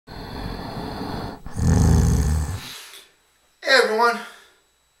everyone.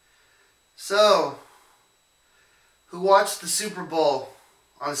 So, who watched the Super Bowl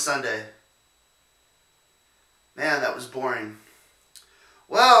on Sunday? Man, that was boring.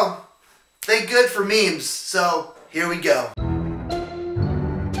 Well, thank good for memes, so here we go.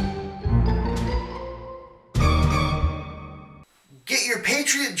 Get your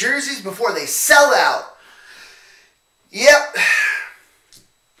Patriot jerseys before they sell out. Yep,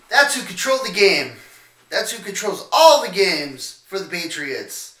 that's who controlled the game. That's who controls all the games for the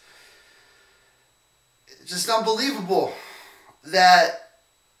Patriots. It's just unbelievable that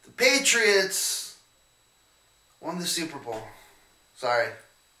the Patriots won the Super Bowl. Sorry.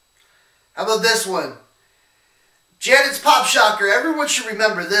 How about this one? Janet's Pop Shocker. Everyone should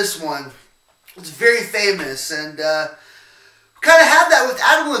remember this one. It's very famous, and we kind of had that with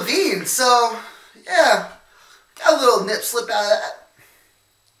Adam Levine. So, yeah, got a little nip slip out of that.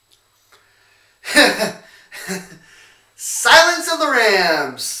 Silence of the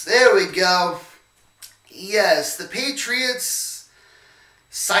Rams. There we go. Yes, the Patriots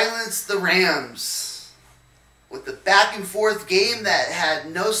silenced the Rams with the back and forth game that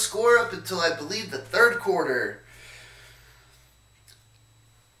had no score up until I believe the third quarter.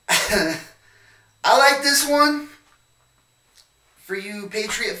 I like this one. For you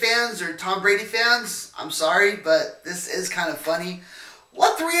Patriot fans or Tom Brady fans, I'm sorry, but this is kind of funny.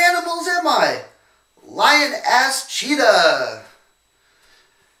 What three animals am I? Lion, ass, cheetah.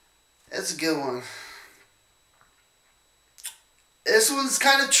 That's a good one. This one's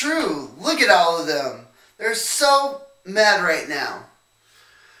kind of true. Look at all of them. They're so mad right now.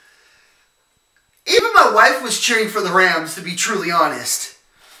 Even my wife was cheering for the Rams, to be truly honest.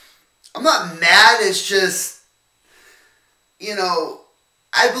 I'm not mad, it's just, you know,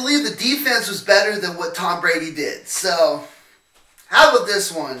 I believe the defense was better than what Tom Brady did. So, how about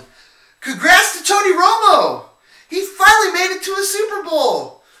this one? Congrats to Tony Romo! He finally made it to a Super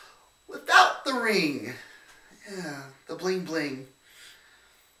Bowl without the ring. Yeah, the bling bling.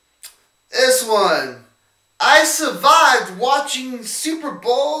 This one. I survived watching Super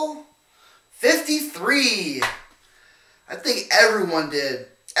Bowl 53. I think everyone did.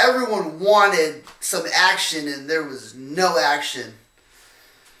 Everyone wanted some action and there was no action.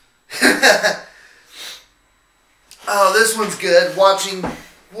 Oh, this one's good. Watching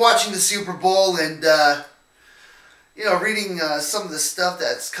the Super Bowl and, you know, reading some of the stuff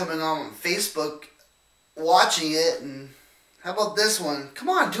that's coming on Facebook, watching it, and how about this one? Come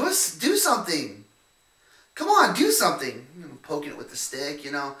on, do something. Come on, do something. You know, poking it with the stick,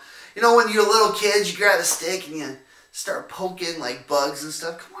 you know. You know, when you're little kids, you grab a stick and you start poking like bugs and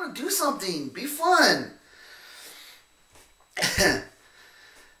stuff. Come on, do something. Be fun.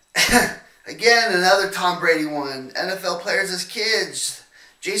 Again, another Tom Brady one. NFL players as kids.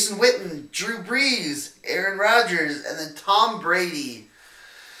 Jason Witten, Drew Brees, Aaron Rodgers, and then Tom Brady.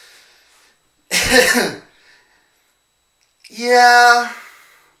 Yeah,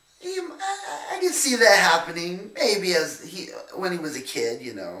 I can see that happening. Maybe when he was a kid,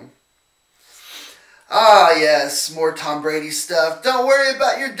 you know. Ah, yes, more Tom Brady stuff. Don't worry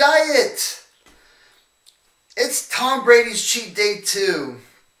about your diet. It's Tom Brady's cheat day too.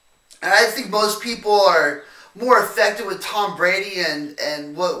 And I think most people are more affected with Tom Brady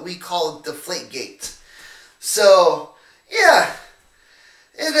and what we call Deflategate. So, yeah.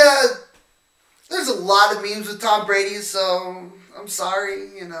 There's a lot of memes with Tom Brady, so I'm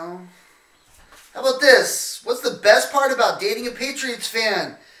sorry, you know. How about this? What's the best part about dating a Patriots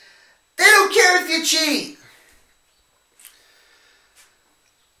fan? They don't care if you cheat.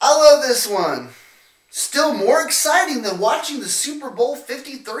 I love this one. Still more exciting than watching the Super Bowl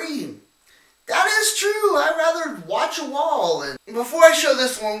 53. That is true. I'd rather watch a wall. And before I show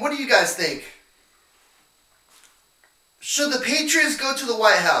this one, what do you guys think? Should the Patriots go to the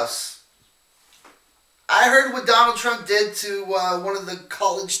White House? I heard what Donald Trump did to one of the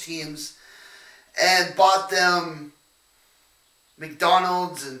college teams and bought them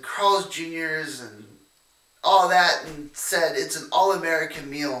McDonald's and Carl's Jr.'s and all that and said it's an all-American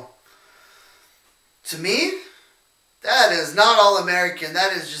meal. To me, that is not all-American.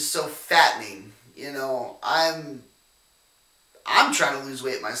 That is just so fattening. You know, I'm trying to lose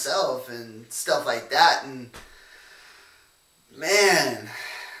weight myself and stuff like that. And, man,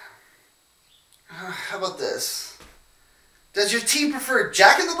 how about this? Does your team prefer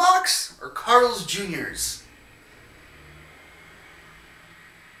Jack in the Box or Carl's Jr.'s?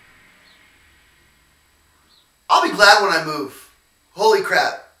 I'll be glad when I move. Holy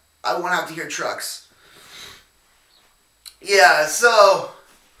crap. I won't have to hear trucks. Yeah, so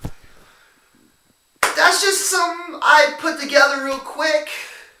that's just something I put together real quick.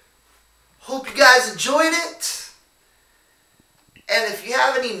 Hope you guys enjoyed it. And if you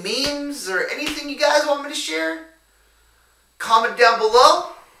have any memes or anything you guys want me to share, comment down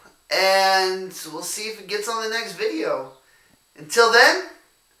below. And we'll see if it gets on the next video. Until then,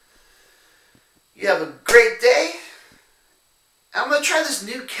 you have a great day. I'm going to try this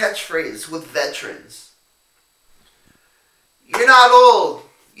new catchphrase with veterans. You're not old.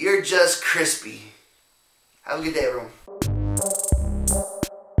 You're just crispy. Have a good day, everyone.